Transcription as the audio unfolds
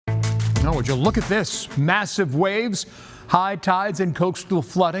Now, would you look at this? Massive waves, high tides and coastal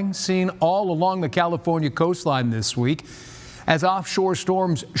flooding seen all along the California coastline this week as offshore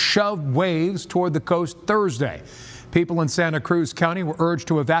storms shoved waves toward the coast Thursday. People in Santa Cruz County were urged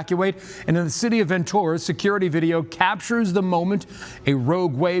to evacuate, and in the city of Ventura, security video captures the moment a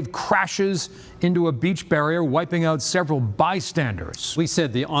rogue wave crashes into a beach barrier, wiping out several bystanders. We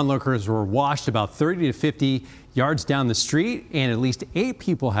said the onlookers were washed about 30 to 50 yards down the street, and at least 8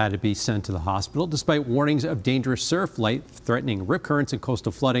 people had to be sent to the hospital, despite warnings of dangerous surf, light threatening rip currents and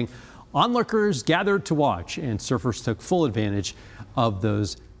coastal flooding. Onlookers gathered to watch, and surfers took full advantage of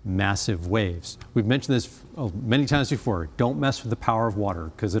those massive waves. We've mentioned this many times before. Don't mess with the power of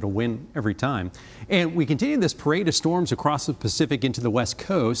water because it'll win every time. And we continue this parade of storms across the Pacific into the West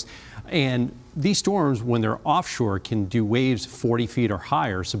Coast. And these storms, when they're offshore, can do waves 40 feet or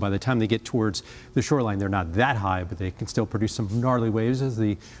higher. So by the time they get towards the shoreline, they're not that high, but they can still produce some gnarly waves, as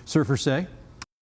the surfers say.